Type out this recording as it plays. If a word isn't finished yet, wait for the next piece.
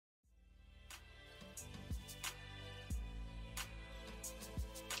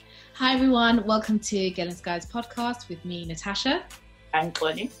Hi everyone, welcome to Getting Skies podcast with me, Natasha. I'm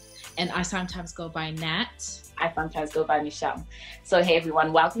Connie. And I sometimes go by Nat. I sometimes go by Michelle. So hey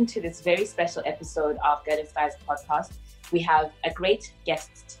everyone, welcome to this very special episode of Getting Skies podcast. We have a great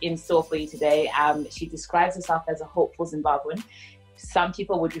guest in store for you today. She describes herself as a hopeful Zimbabwean. Some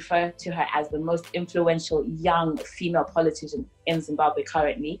people would refer to her as the most influential young female politician in Zimbabwe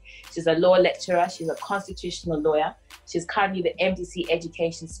currently. She's a law lecturer. She's a constitutional lawyer. She's currently the MDC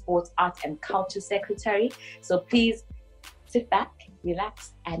Education, Sports, Art and Culture Secretary. So please sit back,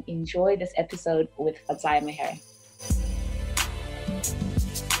 relax, and enjoy this episode with Fadzayi Mahere.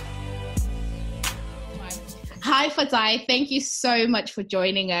 Hi Fadzayi, thank you so much for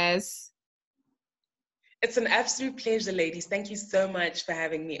joining us. It's an absolute pleasure, ladies. Thank you so much for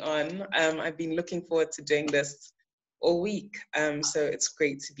having me on. I've been looking forward to doing this all week, so it's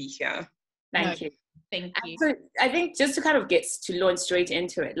great to be here. Thank you. Thank you. So I think just to kind of get to launch straight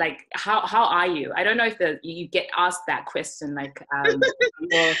into it, like how are you? I don't know if you get asked that question, like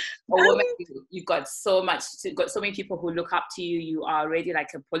you're a woman, you've got so many people who look up to you. You are already like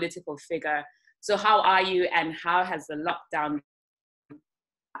a political figure. So how are you, and how has the lockdown?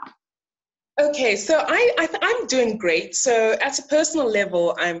 Okay, so I'm doing great. So at a personal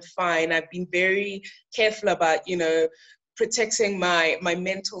level, I'm fine. I've been very careful about, protecting my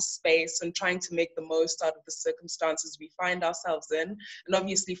mental space and trying to make the most out of the circumstances we find ourselves in, and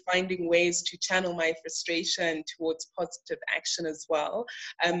obviously finding ways to channel my frustration towards positive action as well,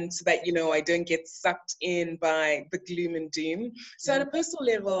 so that, I don't get sucked in by the gloom and doom. So at a personal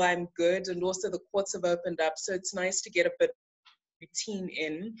level, I'm good, and also the courts have opened up, so it's nice to get a bit routine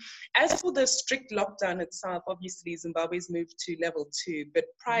in. As for the strict lockdown itself, obviously Zimbabwe's moved to level 2, but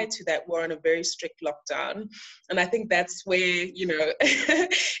prior to that we're on a very strict lockdown, and I think that's where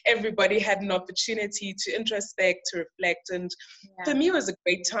everybody had an opportunity to introspect, to reflect, and for me it was a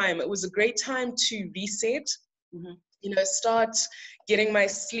great time. It was a great time to reset, start getting my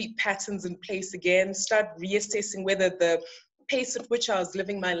sleep patterns in place again, start reassessing whether the pace at which I was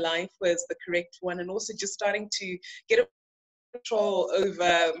living my life was the correct one, and also just starting to get a control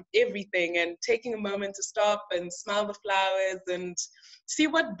over everything and taking a moment to stop and smell the flowers and see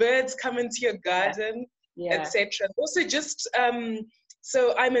what birds come into your garden, etc. Also just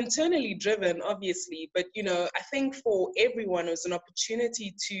so I'm internally driven, obviously, but I think for everyone it was an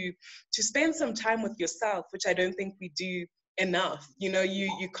opportunity to spend some time with yourself, which I don't think we do enough. You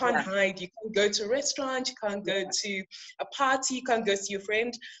can't hide, you can't go to a restaurant, you can't go to a party, you can't go see your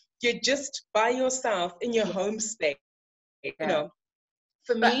friend. You're just by yourself in your home space.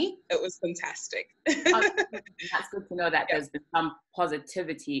 For me, it was fantastic. That's good to know that there's been some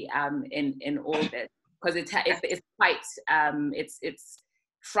positivity in all this, because it's quite it's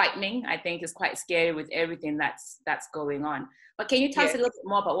frightening. I think it's quite scary with everything that's going on. But can you tell us a little bit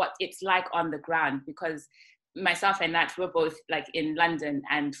more about what it's like on the ground? Because myself and Nat, we're both like in London,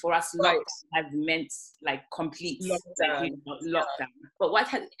 and for us lockdown has meant like complete lockdown.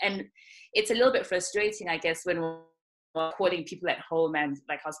 But and it's a little bit frustrating, I guess, when we're calling people at home, and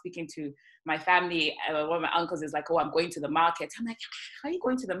like I was speaking to my family, one of my uncles is like, "Oh, I'm going to the market." I'm like, "How are you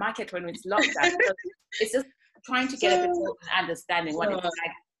going to the market when it's locked down?" It's just trying to get a bit more understanding what it's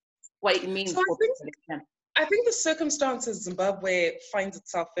like, what it means. I think the circumstances Zimbabwe finds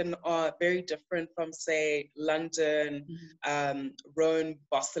itself in are very different from, say, London, Rome,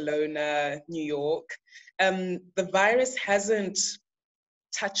 Barcelona, New York. The virus hasn't,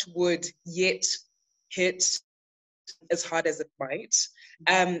 touch wood, yet hit as hard as it might.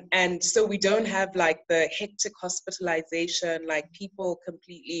 And so we don't have like the hectic hospitalization, like people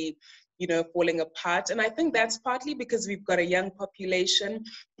completely, falling apart. And I think that's partly because we've got a young population,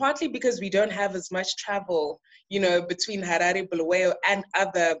 partly because we don't have as much travel, between Harare, Bulawayo and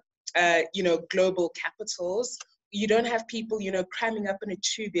other, global capitals. You don't have people, cramming up in a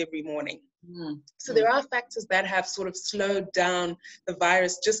tube every morning. So there are factors that have sort of slowed down the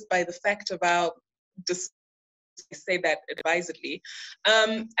virus just by the fact of our say that advisedly.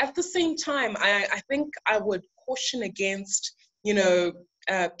 At the same time, I think I would caution against,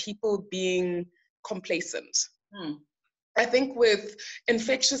 people being complacent. I think with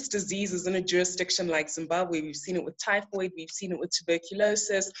infectious diseases in a jurisdiction like Zimbabwe, we've seen it with typhoid, we've seen it with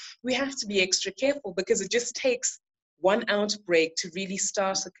tuberculosis. We have to be extra careful because it just takes one outbreak to really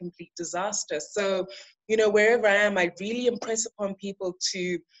start a complete disaster. So, wherever I am, I really impress upon people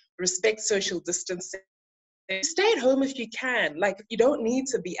to respect social distancing. Stay at home if you can. Like, if you don't need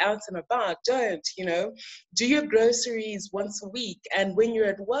to be out and about, don't, do your groceries once a week. And when you're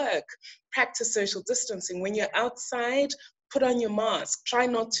at work, practice social distancing. When you're outside, put on your mask, try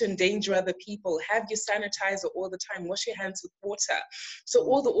not to endanger other people, have your sanitizer all the time, wash your hands with water. So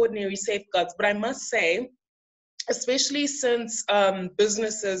all the ordinary safeguards. But I must say, especially since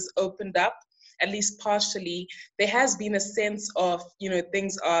businesses opened up, at least partially, there has been a sense of,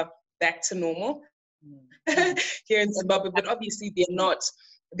 things are back to normal here in Zimbabwe, but obviously they're not.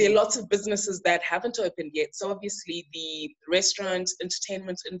 There are lots of businesses that haven't opened yet. So obviously the restaurant,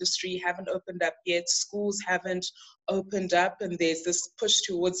 entertainment industry haven't opened up yet. Schools haven't opened up, and there's this push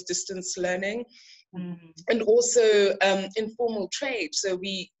towards distance learning. And also informal trade. So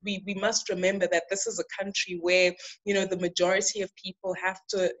we must remember that this is a country where, the majority of people have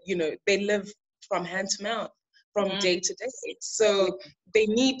to, they live from hand to mouth, from day to day. So they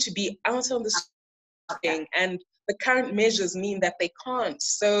need to be out on the street, and the current measures mean that they can't.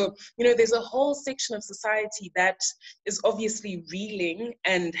 So, there's a whole section of society that is obviously reeling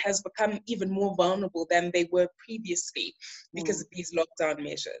and has become even more vulnerable than they were previously because of these lockdown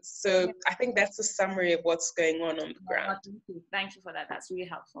measures. So I think that's a summary of what's going on the ground. Thank you for that. That's really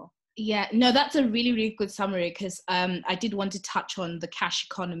helpful. Yeah, no, that's a really, really good summary, because I did want to touch on the cash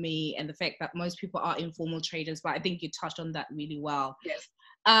economy and the fact that most people are informal traders, but I think you touched on that really well. Yes.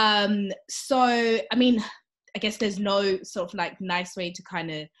 So, I mean, I guess there's no sort of like nice way to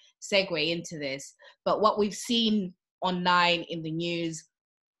kind of segue into this, but what we've seen online in the news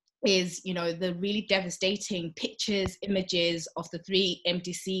is, the really devastating pictures, images of the 3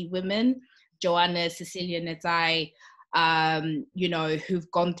 MDC women, Joanna, Cecilia, Nzai,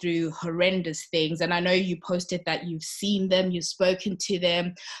 who've gone through horrendous things. And I know you posted that you've seen them, you've spoken to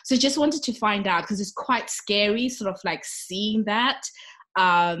them. So just wanted to find out, because it's quite scary sort of like seeing that.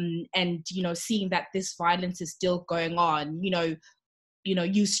 And seeing that this violence is still going on.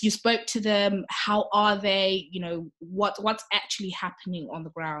 You spoke to them. How are they? What's actually happening on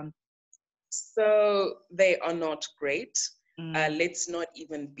the ground? So they are not great. Let's not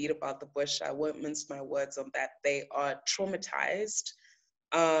even beat about the bush. I won't mince my words on that. They are traumatized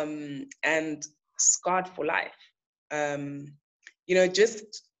and scarred for life.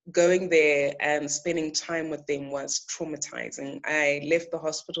 Just going there and spending time with them was traumatizing. I left the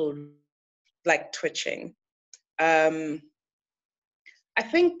hospital like twitching. I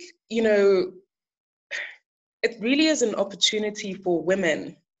think, it really is an opportunity for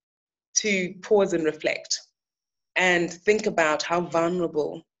women to pause and reflect and think about how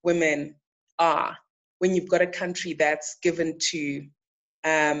vulnerable women are when you've got a country that's given to,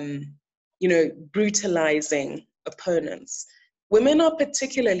 brutalizing opponents. Women are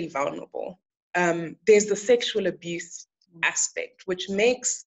particularly vulnerable. There's the sexual abuse aspect, which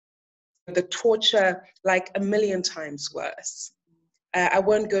makes the torture like a million times worse. I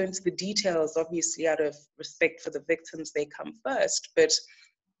won't go into the details, obviously, out of respect for the victims, they come first, but,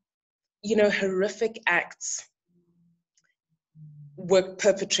 horrific acts were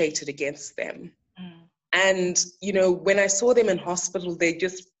perpetrated against them. And, when I saw them in hospital, they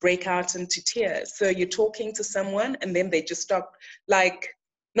just break out into tears. So you're talking to someone and then they just start like,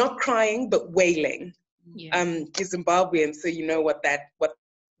 not crying, but wailing. Yeah. You're Zimbabwean, so you know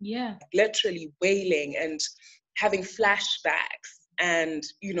literally wailing and having flashbacks. And,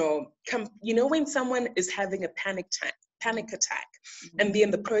 when someone is having a panic attack and they're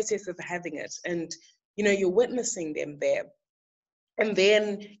in the process of having it, and, you're witnessing them there. And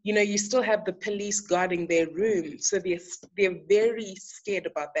then, you still have the police guarding their room. So they're very scared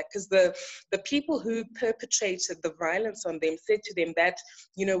about that, because the people who perpetrated the violence on them said to them that,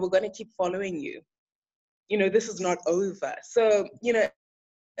 we're going to keep following you. This is not over. So,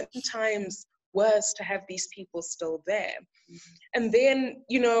 sometimes worse to have these people still there. And then,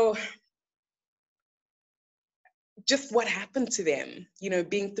 just what happened to them,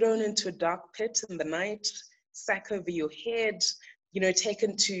 being thrown into a dark pit in the night, sack over your head,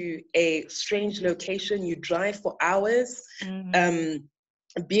 taken to a strange location, you drive for hours,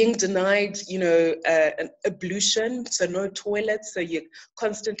 being denied, an ablution, so no toilet, so you're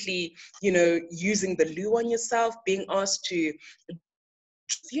constantly, using the loo on yourself, being asked to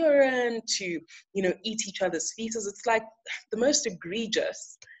urine, to, eat each other's feces. It's like the most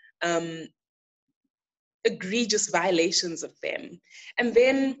egregious violations of them. And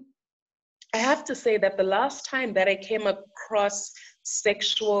then I have to say that the last time that I came across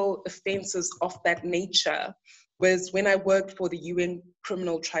sexual offenses of that nature was when I worked for the UN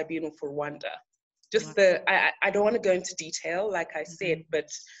Criminal Tribunal for Rwanda. Just I don't want to go into detail, like I said, but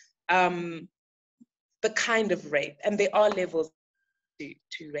the kind of rape, and there are levels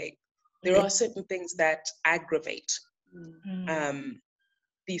to rape. There are certain things that aggravate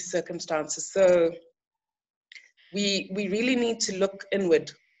these circumstances. So we really need to look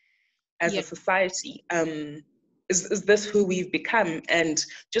inward as a society. is this who we've become? And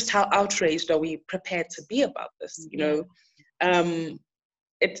just how outraged are we prepared to be about this? You know,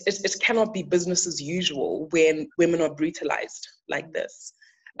 it cannot be business as usual when women are brutalized like this.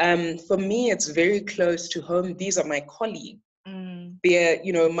 For me, it's very close to home. These are my colleagues. They're,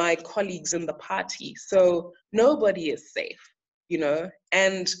 you know, my colleagues in the party. So nobody is safe, you know.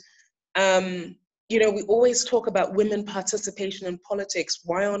 And, you know, we always talk about women participation in politics.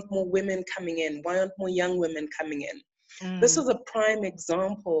 Why aren't more women coming in? Why aren't more young women coming in? This is a prime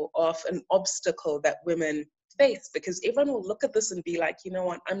example of an obstacle that women face, because everyone will look at this and be like, you know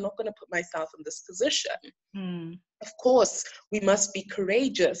what, I'm not going to put myself in this position. Of course, we must be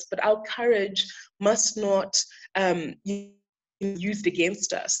courageous, but our courage must not be used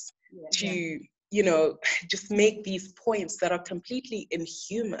against us to, you know, just make these points that are completely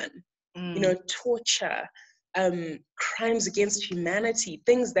inhuman. You know, torture, crimes against humanity,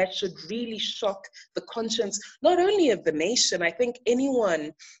 things that should really shock the conscience, not only of the nation. I think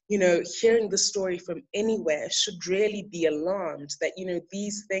anyone, you know, hearing the story from anywhere should really be alarmed that, you know,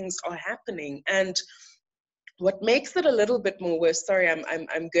 these things are happening. And what makes it a little bit more worse, sorry,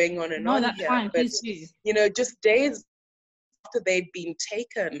 I'm going on and on here, fine. but, you know, just days after they'd been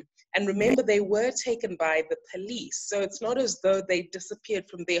taken, and remember, they were taken by the police. So it's not as though they disappeared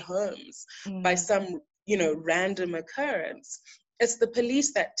from their homes by some, you know, random occurrence. It's the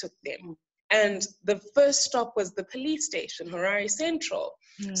police that took them. And the first stop was the police station, Harare Central.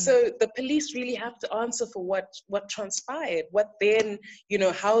 So the police really have to answer for what transpired, what then, you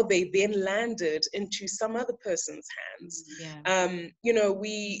know, how they then landed into some other person's hands. You know,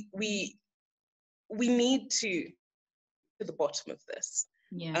 we need to the bottom of this.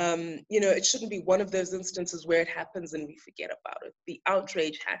 You know, it shouldn't be one of those instances where it happens and we forget about it. The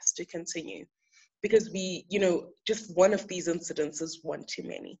outrage has to continue, because we, you know, just one of these incidents is one too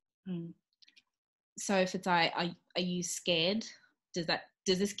many. So Fadzayi, are you scared? Does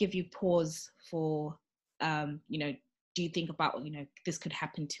this give you pause for, you know, do you think about, you know, this could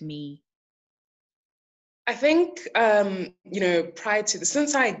happen to me? I think, you know, prior to this,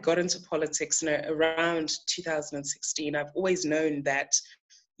 since I got into politics, you know, around 2016, I've always known that,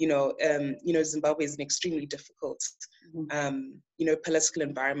 you know, Zimbabwe is an extremely difficult, you know, political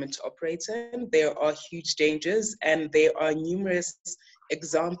environment to operate in. There are huge dangers, and there are numerous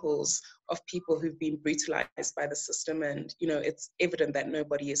examples of people who've been brutalized by the system, and, you know, it's evident that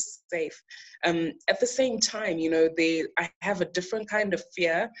nobody is safe. At the same time, you know, I have a different kind of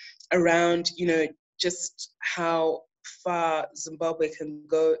fear around, you know, just how far Zimbabwe can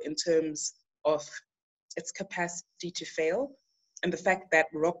go in terms of its capacity to fail. And the fact that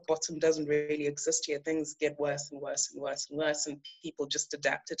rock bottom doesn't really exist here. Things get worse and worse and worse and worse, and people just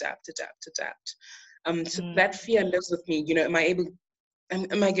adapt. So that fear lives with me. You know, am I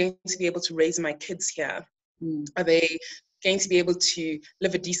going to be able to raise my kids here? Are they going to be able to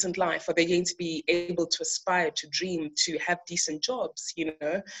live a decent life? Are they going to be able to aspire, to dream, to have decent jobs, you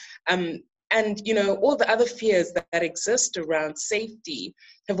know? And, you know, all the other fears that exist around safety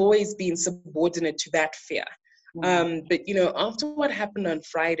have always been subordinate to that fear. But, you know, after what happened on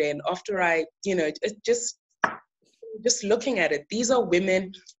Friday, and after I, you know, just looking at it, these are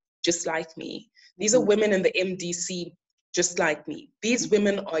women just like me. These are women in the MDC just like me. These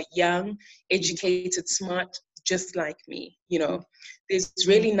women are young, educated, smart, just like me. You know, there's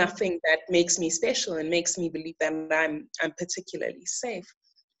really nothing that makes me special and makes me believe that I'm particularly safe.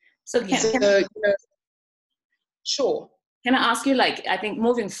 So, you know, sure. Can I ask you, like, I think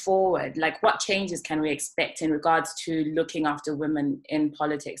moving forward, like, what changes can we expect in regards to looking after women in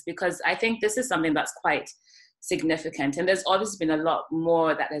politics? Because I think this is something that's quite significant. And there's obviously been a lot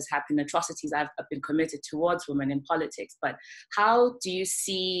more that has happened. Atrocities have been committed towards women in politics. But how do you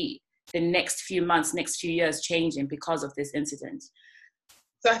see the next few months, next few years changing because of this incident?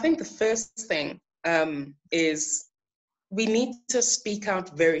 So I think the first thing is we need to speak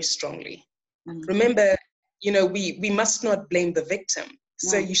out very strongly. Remember, you know, we must not blame the victim.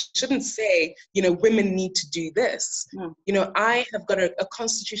 So you shouldn't say, you know, women need to do this. You know, I have got a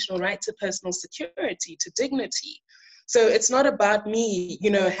constitutional right to personal security, to dignity. So it's not about me, you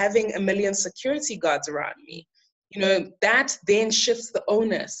know, having 1 million security guards around me. You know, that then shifts the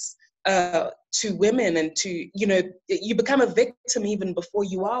onus to women, and to, you know, you become a victim even before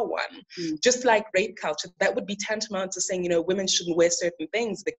you are one. Just like rape culture, that would be tantamount to saying, you know, women shouldn't wear certain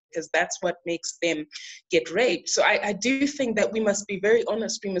things because that's what makes them get raped. So I do think that we must be very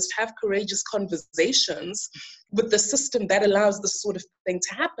honest. We must have courageous conversations with the system that allows this sort of thing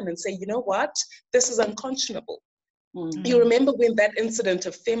to happen, and say, you know what, this is unconscionable. You remember when that incident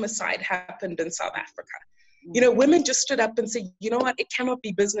of femicide happened in South Africa? You know, women just stood up and said, you know what, it cannot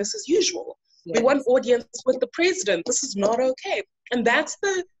be business as usual. We want audience with the president. This is not okay. And that's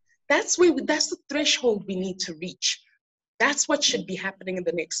the threshold we need to reach. That's what should be happening in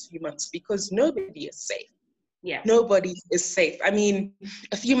the next few months, because nobody is safe. Yeah. Nobody is safe. I mean,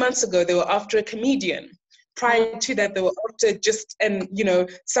 a few months ago, they were after a comedian. Prior to that, they were after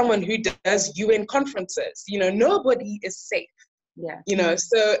someone who does UN conferences. Nobody is safe. Yeah.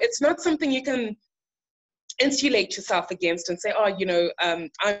 So it's not something you can insulate yourself against and say,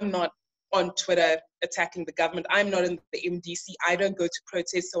 I'm not on Twitter attacking the government. I'm not in the MDC. I don't go to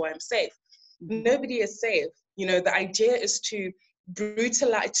protest, so I'm safe. Mm-hmm. Nobody is safe. The idea is to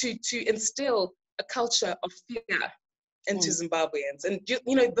brutalize, to instill a culture of fear into Zimbabweans. And,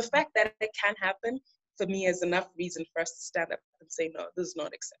 the fact that it can happen, for me, is enough reason for us to stand up and say, no, this is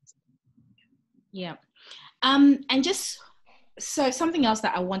not acceptable. Yeah. And just, so something else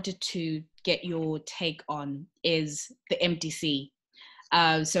that I wanted to get your take on is the MDC.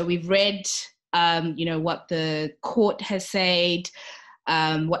 So we've read, what the court has said,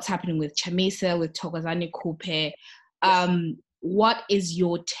 what's happening with Chamisa, with Thokozani Kupe. What is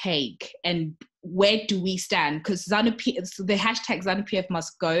your take, and where do we stand? Because the hashtag ZANU-PF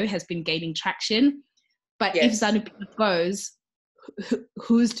must go has been gaining traction, but if ZANU-PF goes,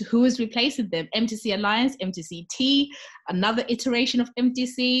 who is replacing them? MDC Alliance, MDC-T, another iteration of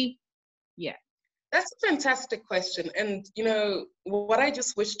MDC? Yeah. That's a fantastic question. And, what I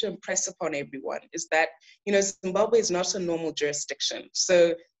just wish to impress upon everyone is that, Zimbabwe is not a normal jurisdiction.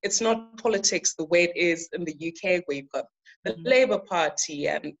 So it's not politics the way it is in the UK, where you've got the Labour Party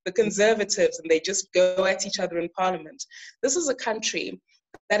and the Conservatives, and they just go at each other in Parliament. This is a country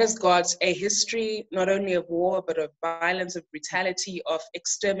that has got a history not only of war, but of violence, of brutality, of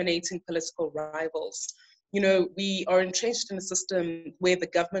exterminating political rivals. We are entrenched in a system where the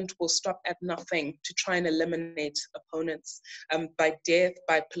government will stop at nothing to try and eliminate opponents by death,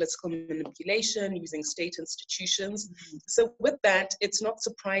 by political manipulation, using state institutions. Mm-hmm. So with that, it's not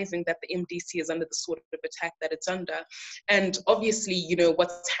surprising that the MDC is under the sort of attack that it's under. And obviously,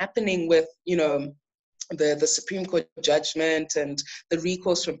 what's happening with, the Supreme Court judgment and the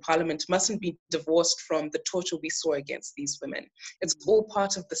recourse from Parliament mustn't be divorced from the torture we saw against these women. It's all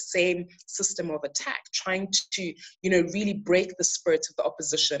part of the same system of attack, trying to, really break the spirit of the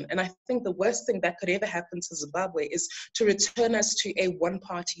opposition. And I think the worst thing that could ever happen to Zimbabwe is to return us to a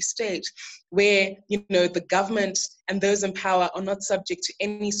one-party state where, the government and those in power are not subject to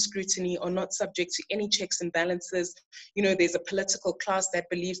any scrutiny or not subject to any checks and balances. There's a political class that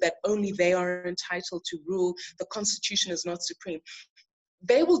believes that only they are entitled to rule. The constitution is not supreme.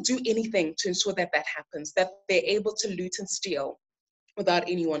 They will do anything to ensure that that happens, that they're able to loot and steal without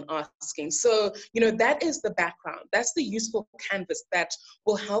anyone asking. So, that is the background. That's the useful canvas that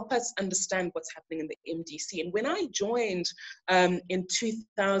will help us understand what's happening in the MDC. And when I joined in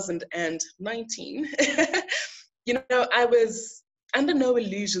 2019, I was under no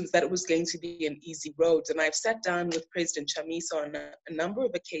illusions that it was going to be an easy road. And I've sat down with President Chamisa on a number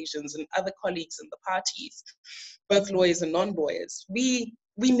of occasions, and other colleagues in the parties, both lawyers and non-lawyers. We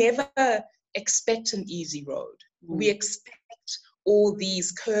never expect an easy road. We expect all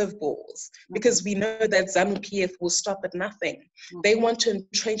these curveballs because we know that ZANU-PF will stop at nothing. They want to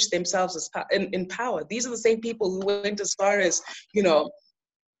entrench themselves in power. These are the same people who went as far as,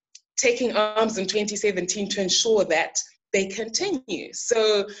 taking arms in 2017 to ensure that they continue.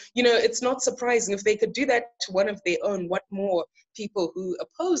 So, it's not surprising if they could do that to one of their own, what more people who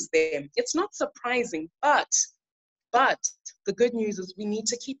oppose them. It's not surprising, but the good news is we need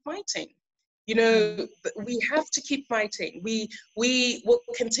to keep fighting. We have to keep fighting. We will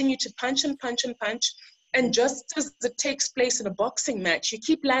continue to punch and punch and punch. And just as it takes place in a boxing match, you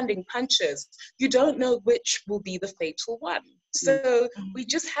keep landing punches. You don't know which will be the fatal one. So we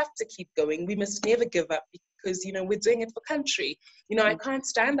just have to keep going. We must never give up because, we're doing it for country. I can't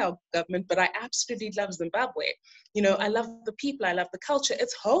stand our government, but I absolutely love Zimbabwe. I love the people. I love the culture.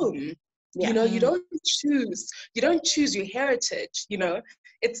 It's home. Yeah. You don't choose your heritage.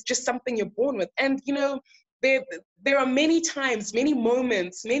 It's just something you're born with. And, there are many times, many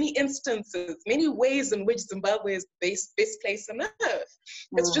moments, many instances, many ways in which Zimbabwe is the best place on earth.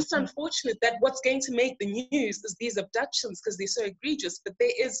 It's just unfortunate that what's going to make the news is these abductions because they're so egregious. But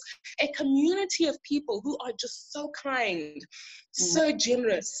there is a community of people who are just so kind, so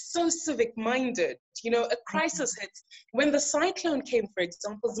generous, so civic-minded. A crisis hits. When the cyclone came, for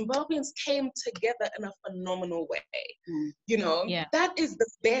example, Zimbabweans came together in a phenomenal way. That is the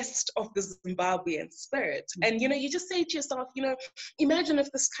best of the Zimbabwean spirit. And, you just say to yourself, imagine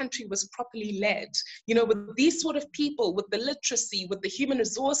if this country was properly led, with these sort of people, with the literacy, with the human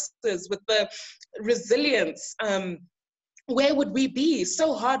resources, with the resilience, where would we be?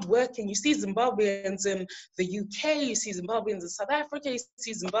 So hardworking. You see Zimbabweans in the UK, you see Zimbabweans in South Africa, you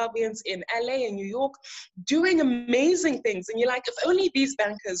see Zimbabweans in LA and New York doing amazing things. And you're like, if only these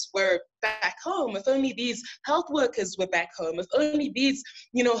bankers were back home, if only these health workers were back home, if only these,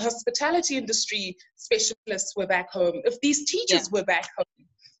 you know, hospitality industry specialists were back home, if these teachers were back home,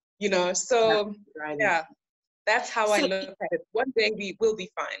 you know. So yeah, that's how I look at it. One day we will be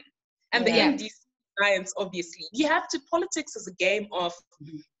fine. And the MDC science, obviously, you have to, politics is a game of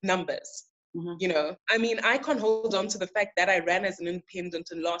numbers. You know, I mean, I can't hold on to the fact that I ran as an independent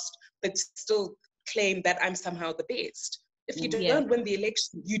and lost, but still claim that I'm somehow the best. If you don't win the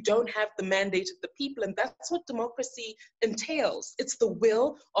election, you don't have the mandate of the people. And that's what democracy entails. It's the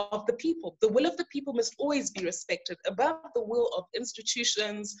will of the people. The will of the people must always be respected above the will of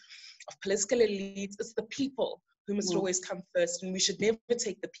institutions, of political elites. It's the people who must always come first. And we should never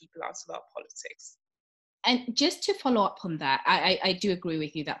take the people out of our politics. And just to follow up on that, I do agree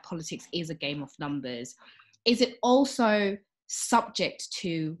with you that politics is a game of numbers. Is it also subject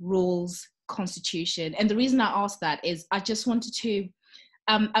to rules, constitution? And the reason I asked that is I just wanted to,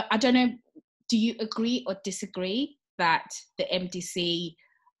 I don't know, do you agree or disagree that the MDC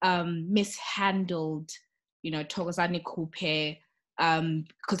mishandled, you know, Thokozani Kupe,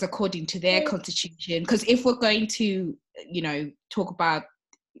 because according to their constitution, because if we're going to, you know, talk about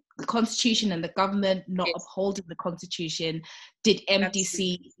the constitution and the government not upholding the constitution, did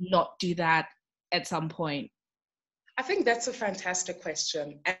MDC not do that at some point? I think that's a fantastic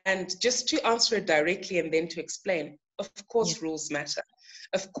question. And just to answer it directly and then to explain, of course, rules matter.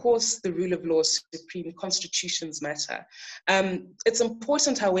 Of course, the rule of law is supreme, constitutions matter. It's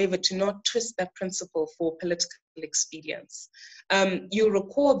important, however, to not twist that principle for political expedience. You'll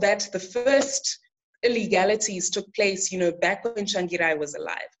recall that the first illegalities took place, you know, back when Tsvangirai was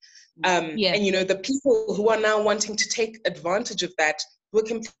alive. And, you know, the people who are now wanting to take advantage of that were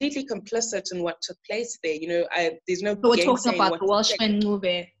completely complicit in what took place there. You know, there's no. So we're talking about the Welshman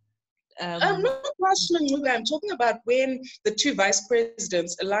Ngube. I'm not Welshman Ngube. I'm talking about when the two vice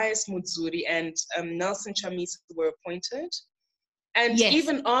presidents, Elias Mudzuri and Nelson Chamisa, were appointed. And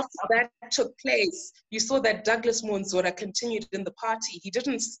even after that took place, you saw that Douglas Monzora continued in the party. He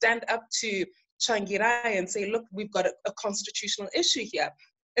didn't stand up to Tsvangirai and say, look, we've got a constitutional issue here.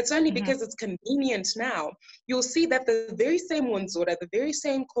 It's only because it's convenient now. You'll see that the very same Monzora, the very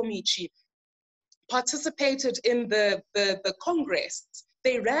same Komichi, participated in the Congress.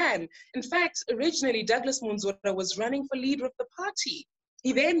 They ran. In fact, originally, Douglas Monzora was running for leader of the party.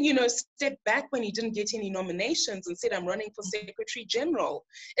 He then, you know, stepped back when he didn't get any nominations and said, I'm running for Secretary General.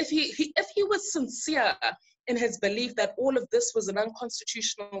 If he was sincere in his belief that all of this was an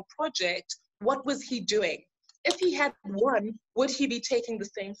unconstitutional project, what was he doing? If he had won, would he be taking the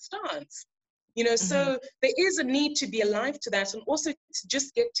same stance? You know, so there is a need to be alive to that, and also to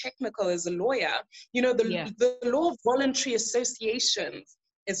just get technical as a lawyer. You know, the law of voluntary associations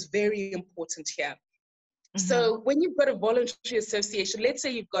is very important here. So when you've got a voluntary association, let's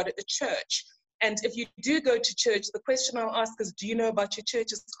say you've got a church, and if you do go to church, the question I'll ask is, do you know about your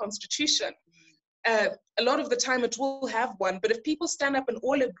church's constitution? A lot of the time it will have one, but if people stand up and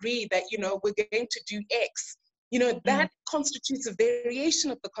all agree that, you know, we're going to do X, you know, that constitutes a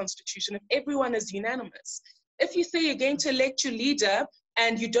variation of the constitution if everyone is unanimous. If you say you're going to elect your leader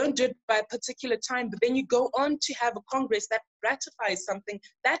and you don't do it by a particular time, but then you go on to have a Congress that ratifies something,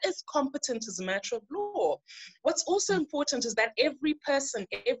 that is competent as a matter of law. What's also important is that every person,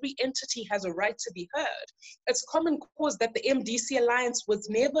 every entity has a right to be heard. It's common cause that the MDC Alliance was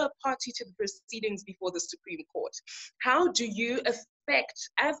never a party to the proceedings before the Supreme Court. How do you affect,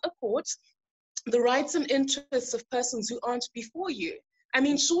 as a court, the rights and interests of persons who aren't before you? I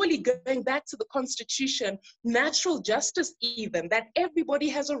mean, surely going back to the Constitution, natural justice even, that everybody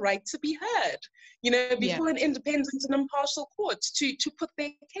has a right to be heard, you know, before an independent and impartial court to put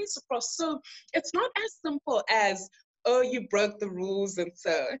their case across. So it's not as simple as, oh, you broke the rules and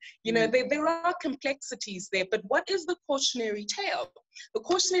so, you know, there are complexities there. But what is the cautionary tale? The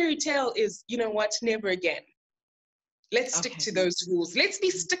cautionary tale is, you know what, never again. Let's stick to those rules. Let's be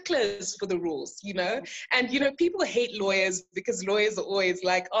sticklers for the rules, you know? And, you know, people hate lawyers because lawyers are always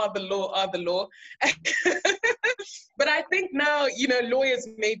like, the law. But I think now, you know, lawyers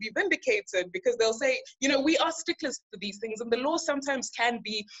may be vindicated because they'll say, you know, we are sticklers for these things. And the law sometimes can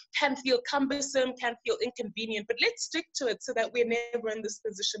feel cumbersome, can feel inconvenient, but let's stick to it so that we're never in this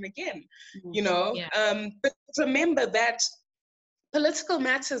position again, you know? But remember that political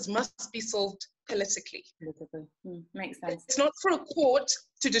matters must be solved politically. Makes sense. It's not for a court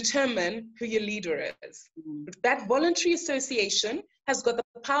to determine who your leader is. That voluntary association has got the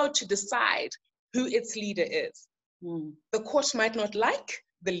power to decide who its leader is. The court might not like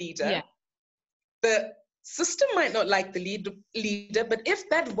the leader. Yeah. The system might not like the leader, but if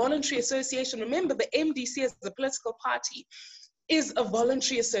that voluntary association, remember the MDC as a political party is a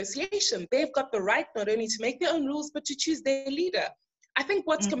voluntary association. They've got the right not only to make their own rules, but to choose their leader. I think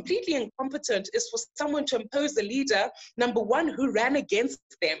what's completely incompetent is for someone to impose a leader, number one, who ran against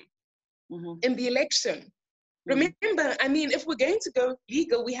them in the election. Remember, I mean, if we're going to go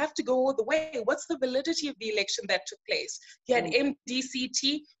legal, we have to go all the way. What's the validity of the election that took place? You had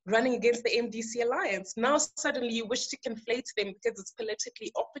MDCT running against the MDC alliance. Now suddenly you wish to conflate them because it's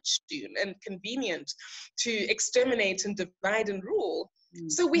politically opportune and convenient to exterminate and divide and rule.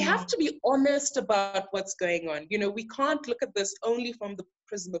 So we have to be honest about what's going on. You know, we can't look at this only from the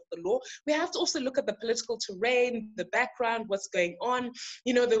prism of the law. We have to also look at the political terrain, the background, what's going on.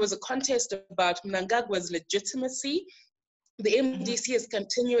 You know, there was a contest about Mnangagwa's legitimacy. The MDC has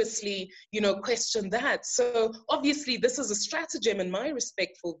continuously, you know, questioned that. So obviously this is a stratagem, in my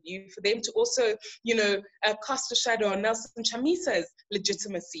respectful view, for them to also, you know, cast a shadow on Nelson Chamisa's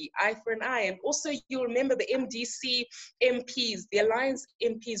legitimacy, eye for an eye. And also you'll remember the MDC MPs, the alliance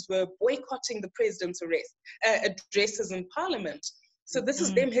MPs were boycotting the president's addresses in parliament. So this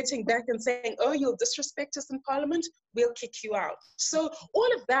is them hitting back and saying, oh, you'll disrespect us in parliament, we'll kick you out. So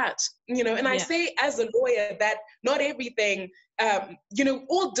all of that, you know, and I say as a lawyer that not everything, you know,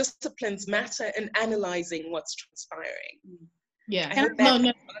 all disciplines matter in analyzing what's transpiring.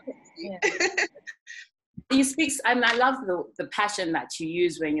 You speak, and I love the passion that you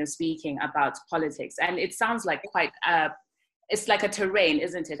use when you're speaking about politics. And it sounds like quite, it's like a terrain,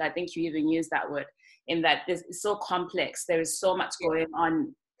 isn't it? I think you even use that word. In that it's so complex. There is so much going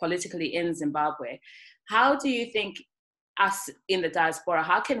on politically in Zimbabwe. How do you think us in the diaspora,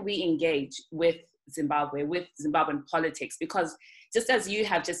 how can we engage with Zimbabwe, with Zimbabwean politics? Because just as you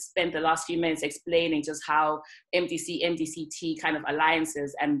have just spent the last few minutes explaining just how MDC, MDCT kind of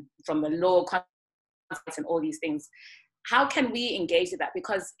alliances and from the law and all these things, how can we engage with that?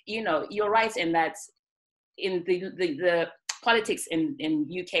 Because, you know, you're right in that in the politics in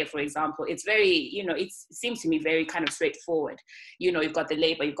UK, for example, it's very, you know, it seems to me very kind of straightforward. You know, you've got the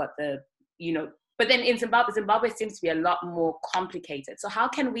Labour, you've got the, you know, but then in Zimbabwe seems to be a lot more complicated. So how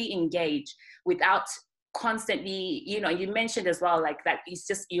can we engage without constantly, you know, you mentioned as well, like that it's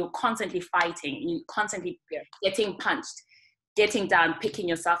just, you're constantly fighting, you're constantly getting punched, getting down, picking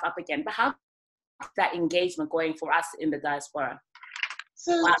yourself up again. But how is that engagement going for us in the diaspora?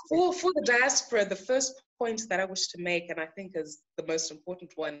 So for the diaspora, the first point that I wish to make, and I think is the most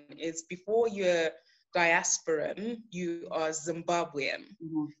important one, is before you're diasporan, you are Zimbabwean.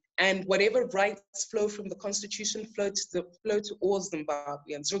 And whatever rights flow from the constitution flow to all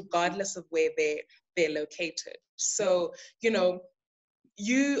Zimbabweans, regardless of where they're located. So, you know,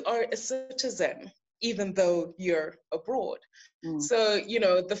 you are a citizen, even though you're abroad. So, you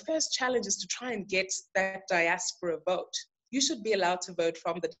know, the first challenge is to try and get that diaspora vote. You should be allowed to vote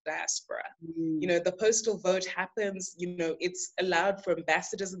from the diaspora. You know, the postal vote happens, you know, it's allowed for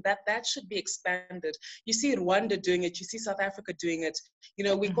ambassadors, and that should be expanded. You see Rwanda doing it, you see South Africa doing it. You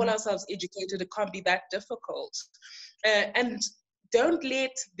know, we call ourselves educated, it can't be that difficult. And don't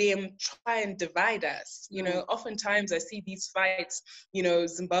let them try and divide us. You know, oftentimes I see these fights, you know,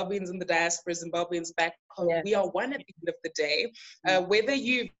 Zimbabweans in the diaspora, Zimbabweans back home. We are one at the end of the day. Whether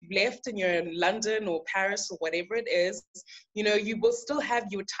you've left and you're in London or Paris or whatever it is, you know, you will still have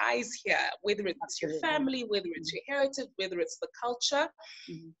your ties here, whether it's your family, whether it's your heritage, whether it's the culture.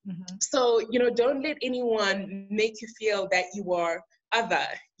 So, you know, don't let anyone make you feel that you are other,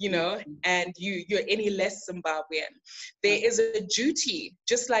 you know, and you're any less Zimbabwean. There is a duty,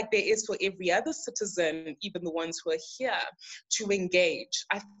 just like there is for every other citizen, even the ones who are here, to engage.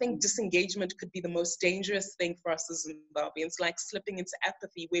 I think disengagement could be the most dangerous thing for us as Zimbabweans, like slipping into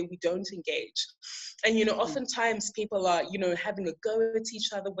apathy where we don't engage. And, you know, oftentimes people are, you know, having a go at each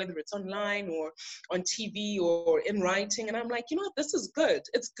other, whether it's online or on TV or in writing. And I'm like, you know what, this is good.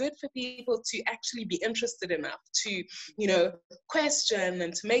 It's good for people to actually be interested enough to, you know, question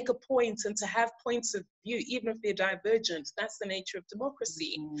and to make a point and to have points of view, even if they're divergent. That's the nature of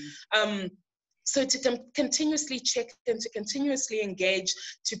democracy. So to continuously check and to continuously engage,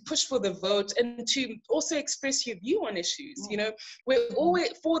 to push for the vote, and to also express your view on issues. You know, we're always,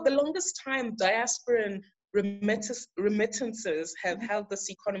 for the longest time, diaspora and remittances have held this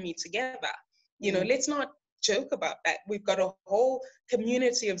economy together. You know, let's not joke about that. We've got a whole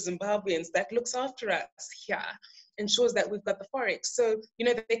community of Zimbabweans that looks after us here, ensures that we've got the forex. So, you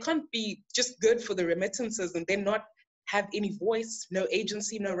know, they can't be just good for the remittances and then not have any voice, no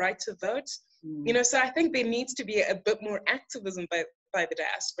agency, no right to vote. You know, so I think there needs to be a bit more activism by by the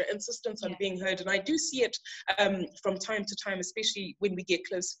diaspora, insistence on being heard. And I do see it from time to time, especially when we get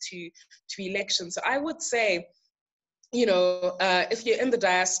closer to elections. So I would say, if you're in the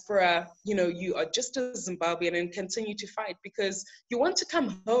diaspora, you are just a Zimbabwean and continue to fight because you want to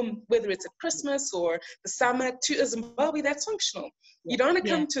come home, whether it's at Christmas or the summer, to a Zimbabwe that's functional. You don't want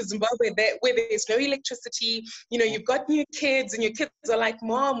to come to Zimbabwe where there's no electricity, you've got new kids and your kids are like,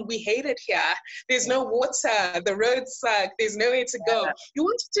 Mom, we hate it here. There's no water, the roads suck, there's nowhere to go. You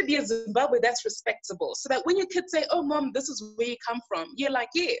want it to be a Zimbabwe that's respectable so that when your kids say, oh, Mom, this is where you come from, you're like,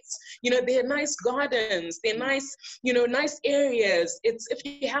 yes. There are nice gardens, they're nice, nice areas. It's if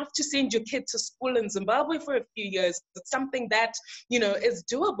you have to send your kid to school in Zimbabwe for a few years, it's something that, is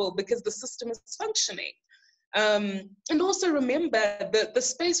doable because the system is functioning. And also remember the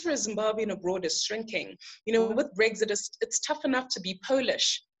space for a Zimbabwean abroad is shrinking. With Brexit, it's tough enough to be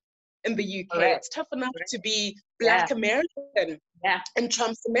Polish in the UK. It's tough enough to be Black American in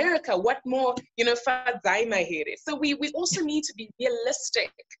Trump's America. What more, Fadzayi Mahere. So we also need to be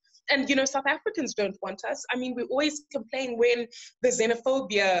realistic. And, South Africans don't want us. I mean, we always complain when the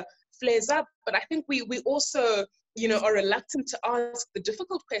xenophobia flares up, but I think we also, are reluctant to ask the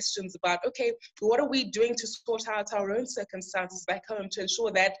difficult questions about, okay, what are we doing to sort out our own circumstances back home to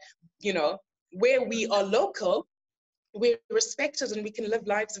ensure that, where we are local, we're respected and we can live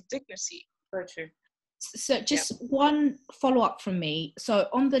lives of dignity. Very true. So just one follow-up from me. So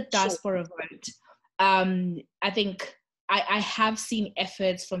on the diaspora vote, I think I have seen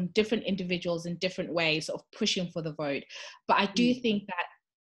efforts from different individuals in different ways of pushing for the vote. But I do think that,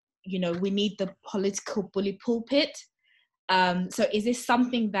 we need the political bully pulpit. So is this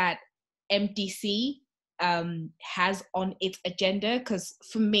something that MDC has on its agenda? Because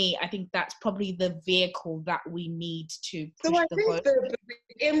for me, I think that's probably the vehicle that we need to push the vote. So I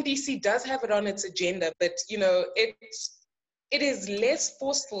think the MDC does have it on its agenda, but, it is less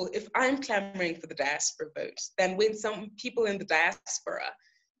forceful if I'm clamoring for the diaspora vote than when some people in the diaspora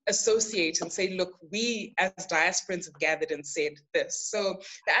associate and say, look, we as diasporans have gathered and said this. So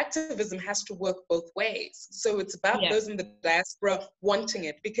the activism has to work both ways. So it's about those in the diaspora wanting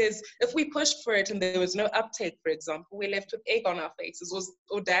it, because if we pushed for it and there was no uptake, for example, we're left with egg on our faces,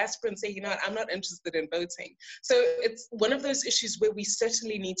 or diasporans say, I'm not interested in voting. So it's one of those issues where we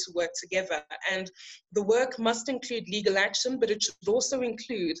certainly need to work together, and the work must include legal action, but it should also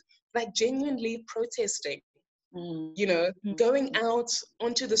include genuinely protesting. Going out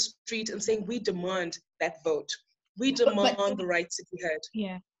onto the street and saying, we demand that vote. We demand the right to be heard.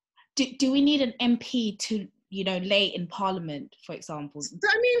 Yeah. Do we need an MP to, lay in Parliament, for example? So,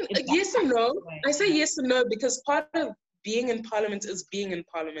 I mean, yes and no. I say yes and no because part of being in Parliament is being in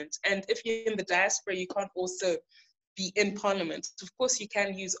Parliament. And if you're in the diaspora, you can't also be in Parliament. Of course, you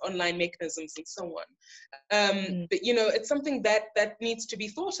can use online mechanisms and so on. But, it's something that needs to be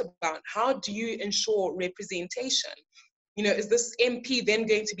thought about. How do you ensure representation? Is this MP then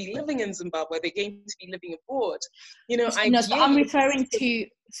going to be living in Zimbabwe? Are they going to be living abroad? So I'm referring to,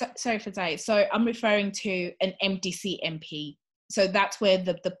 sorry Fadzayi, so I'm referring to an MDC MP. So that's where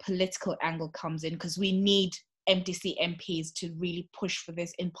the political angle comes in, because we need MDC MPs to really push for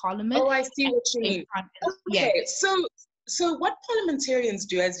this in Parliament. Oh, I see what you mean. Okay, so what parliamentarians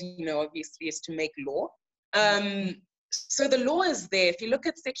do, as you know, obviously, is to make law. So the law is there. If you look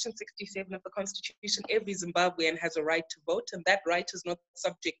at Section 67 of the Constitution, every Zimbabwean has a right to vote, and that right is not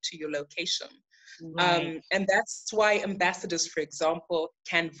subject to your location. Right. And that's why ambassadors, for example,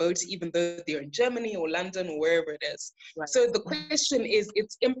 can vote even though they're in Germany or London or wherever it is. Right. So the question is,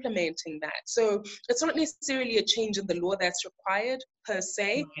 it's implementing that. So it's not necessarily a change in the law that's required per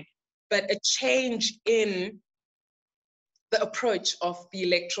se, but a change in the approach of the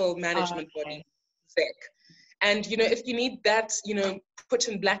electoral management body, ZEC. And, if you need that, put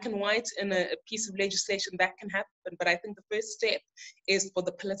in black and white in a piece of legislation, that can happen. But I think the first step is for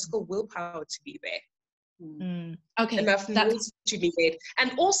the political willpower to be there. Okay. Enough noise to be made.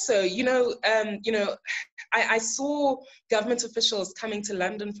 And also, I saw government officials coming to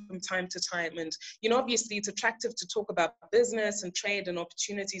London from time to time. And, obviously it's attractive to talk about business and trade and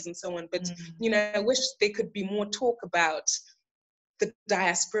opportunities and so on. But, I wish there could be more talk about the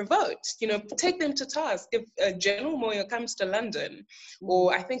diaspora vote. Take them to task. If General Moyo comes to London,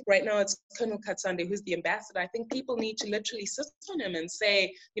 or I think right now it's Colonel Katsande, who's the ambassador, I think people need to literally sit on him and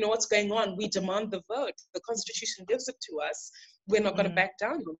say, what's going on? We demand the vote. The Constitution gives it to us. We're not going to back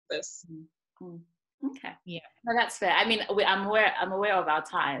down on this. Okay. Yeah. No, that's fair. I mean, I'm aware of our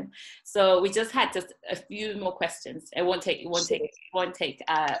time, so we just had a few more questions. It won't take plenty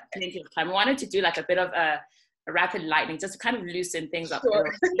of time. We wanted to do a bit of a rapid lightning, just to kind of loosen things up. Sure.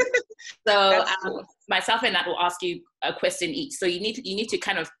 So myself and Nat will ask you a question each. So you need to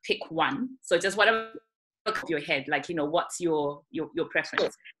kind of pick one. So just whatever comes to your head, like, you know, what's your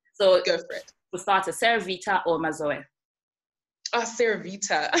preference? So go for it. To start, a Cerevita or Mazoe?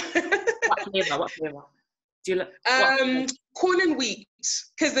 Cerevita. What flavor? Do you like? Corn and wheat,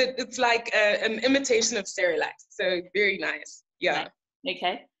 because it's like an imitation of Cerelac. So very nice. Yeah.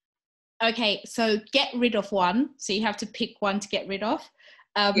 Okay. Okay, so get rid of one. So you have to pick one to get rid of.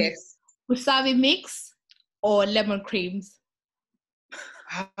 Yes. Wasabi mix or lemon creams?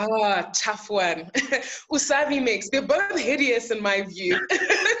 Tough one. Wasabi mix. They're both hideous in my view.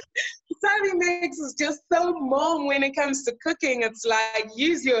 Wasabi mix is just so mom when it comes to cooking. It's like,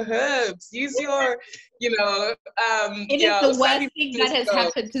 use your herbs, use your, you know. It is the worst thing that has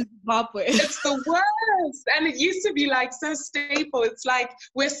happened to Zimbabwe. It's the worst. And it used to be like so staple. It's like,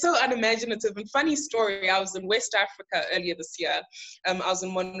 we're so unimaginative. And funny story, I was in West Africa earlier this year. I was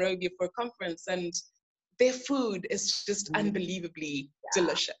in Monrovia for a conference, and their food is just unbelievably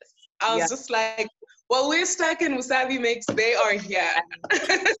delicious. I was just like, well, we're stuck in wasabi mix, they are here.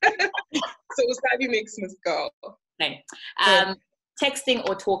 So wasabi mix must go. Okay. Texting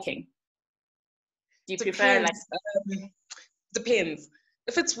or talking? Do you prefer depends.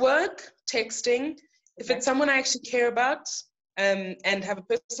 If it's work, texting. If it's someone I actually care about and have a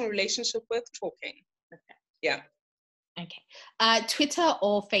personal relationship with, talking. Okay. Yeah. Okay. Twitter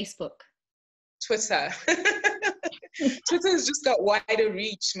or Facebook? Twitter. Twitter has just got wider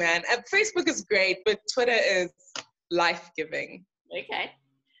reach, man. Facebook is great, but Twitter is life-giving. Okay.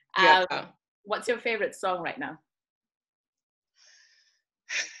 Yeah. What's your favorite song right now?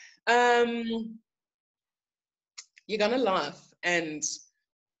 You're gonna laugh, and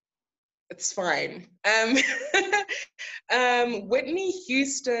it's fine. Whitney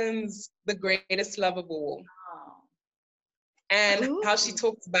Houston's "The Greatest Love of All." And how she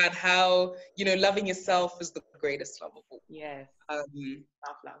talks about how, you know, loving yourself is the greatest love of all. Yes. Love.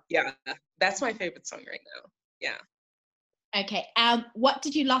 Yeah, that's my favorite song right now. Yeah. Okay. What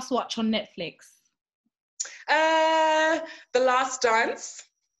did you last watch on Netflix? The Last Dance.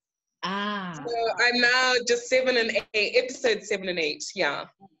 So I'm now just episode 7 and 8. Yeah.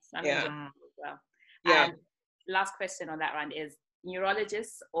 Yeah. Last question on that round is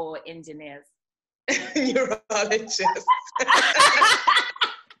neurologists or engineers? Neurologists.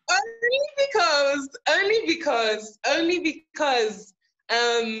 only because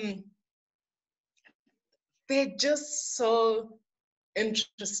they're just so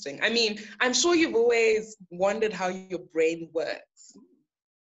interesting. I mean, I'm sure you've always wondered how your brain works.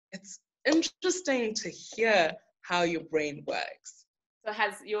 It's interesting to hear how your brain works. So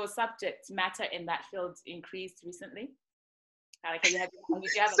has your subject matter in that field increased recently?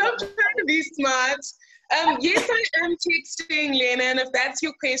 Stop trying to be smart. Yes, I am texting, Lena, and if that's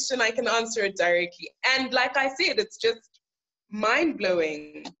your question, I can answer it directly. And like I said, it's just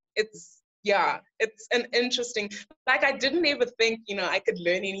mind-blowing. It's an interesting, like I didn't ever think, you know, I could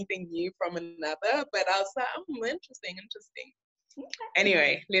learn anything new from another, but I was like, interesting. Okay.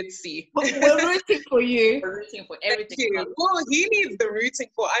 Anyway, let's see. We're rooting for you. We're rooting for everything. Well, he needs the rooting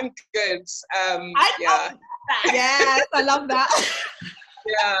for. I'm good. Yes, I love that.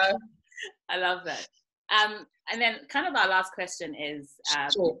 Yeah. I love that. And then kind of our last question is in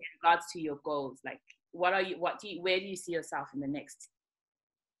regards to your goals. Like, where do you see yourself in the next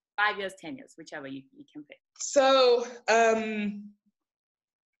 5 years, 10 years, whichever you can pick? So,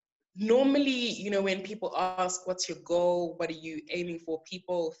 normally, you know, when people ask, what's your goal? What are you aiming for?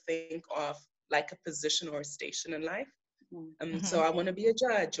 People think of like a position or a station in life. So I want to be a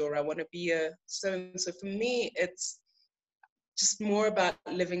judge, or I want to be a so for me, it's just more about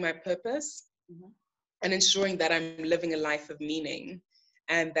living my purpose and ensuring that I'm living a life of meaning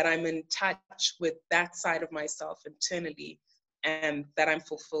and that I'm in touch with that side of myself internally and that I'm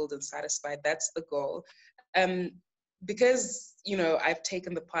fulfilled and satisfied. That's the goal. Because, you know, I've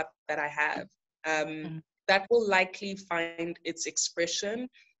taken the path that I have, that will likely find its expression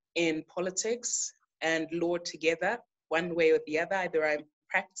in politics and law together, one way or the other. Either I'm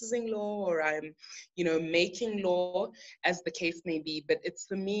practicing law or I'm, you know, making law, as the case may be. But it's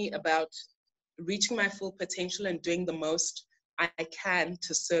for me about reaching my full potential and doing the most I can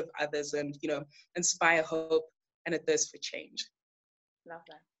to serve others and, you know, inspire hope and a thirst for change. Love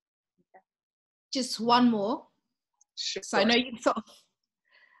that. Okay. Just one more. Sure. So I know you sort of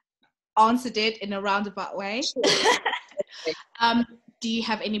answered it in a roundabout way. Sure. Do you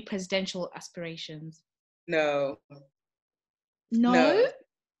have any presidential aspirations? No. No?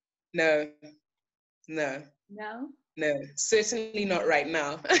 No. Certainly not right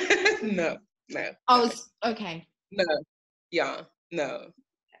now. No. Oh, okay. No. Yeah. No.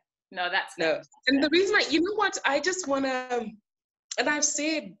 No, that's no. And the reason you know what, I just want to, and I've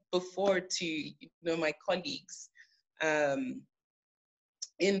said before to, my colleagues in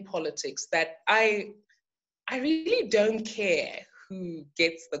politics, that I really don't care who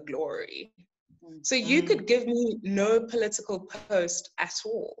gets the glory. So you could give me no political post at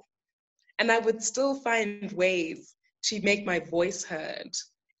all, and I would still find ways to make my voice heard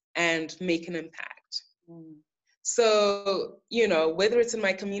and make an impact. So, whether it's in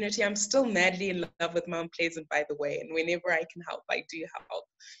my community, I'm still madly in love with Mount Pleasant, by the way, and whenever I can help, I do help.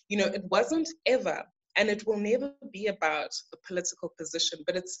 It wasn't ever, and it will never be about a political position,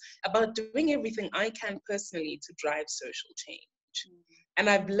 but it's about doing everything I can personally to drive social change. And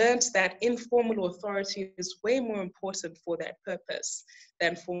I've learned that informal authority is way more important for that purpose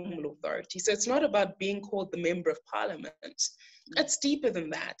than formal authority. So it's not about being called the member of parliament. It's deeper than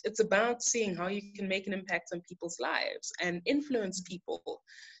that. It's about seeing how you can make an impact on people's lives and influence people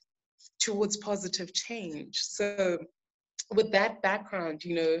towards positive change. So with that background,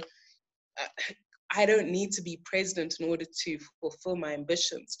 I don't need to be president in order to fulfill my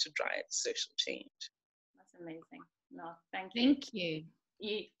ambitions to drive social change. That's amazing. No, thank you. Thank you.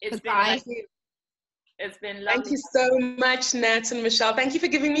 It's been lovely. Thank you so much, Nat and Michelle. Thank you for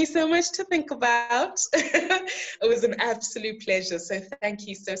giving me so much to think about. It was an absolute pleasure. So thank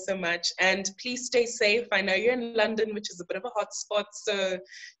you so, so much. And please stay safe. I know you're in London, which is a bit of a hot spot. So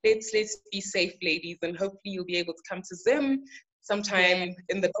let's be safe, ladies. And hopefully you'll be able to come to Zim sometime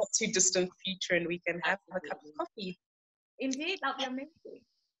in the not too distant future, and we can have a cup of coffee. Indeed, that'll be amazing.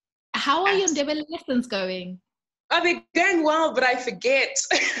 How are your Ndebele lessons going? Oh, they're going well, but I forget.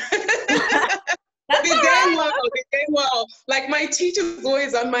 They're going well. Like, my teacher's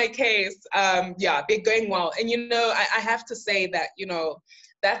always on my case. They're going well. And, I have to say that,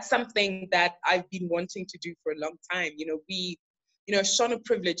 that's something that I've been wanting to do for a long time. Shona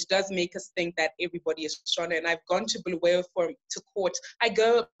privilege does make us think that everybody is Shona. And I've gone to Bulawayo to court. I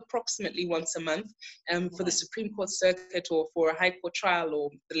go approximately once a month for the Supreme Court circuit or for a High Court trial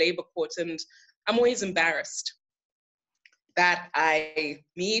or the Labour Court. And I'm always embarrassed that I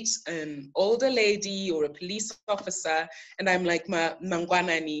meet an older lady or a police officer and I'm like,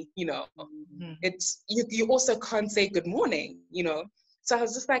 Mangwanani, it's, you also can't say good morning, So I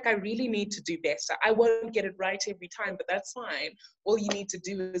was just like, I really need to do better. I won't get it right every time, but that's fine. All you need to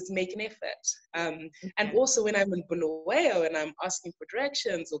do is make an effort. And also when I'm in Bulawayo and I'm asking for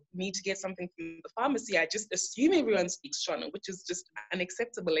directions or need to get something from the pharmacy, I just assume everyone speaks Shona, which is just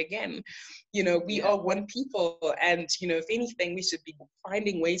unacceptable again. We are one people, and, if anything, we should be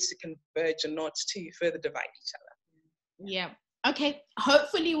finding ways to converge and not to further divide each other. Yeah. Okay,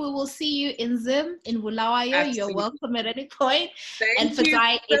 hopefully we will see you in Zim, in Bulawayo. Absolutely. You're welcome at any point. Thank you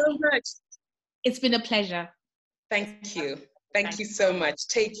so much. It's been a pleasure. Thank you. Thank you so much.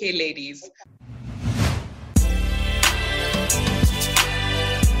 Take care, ladies.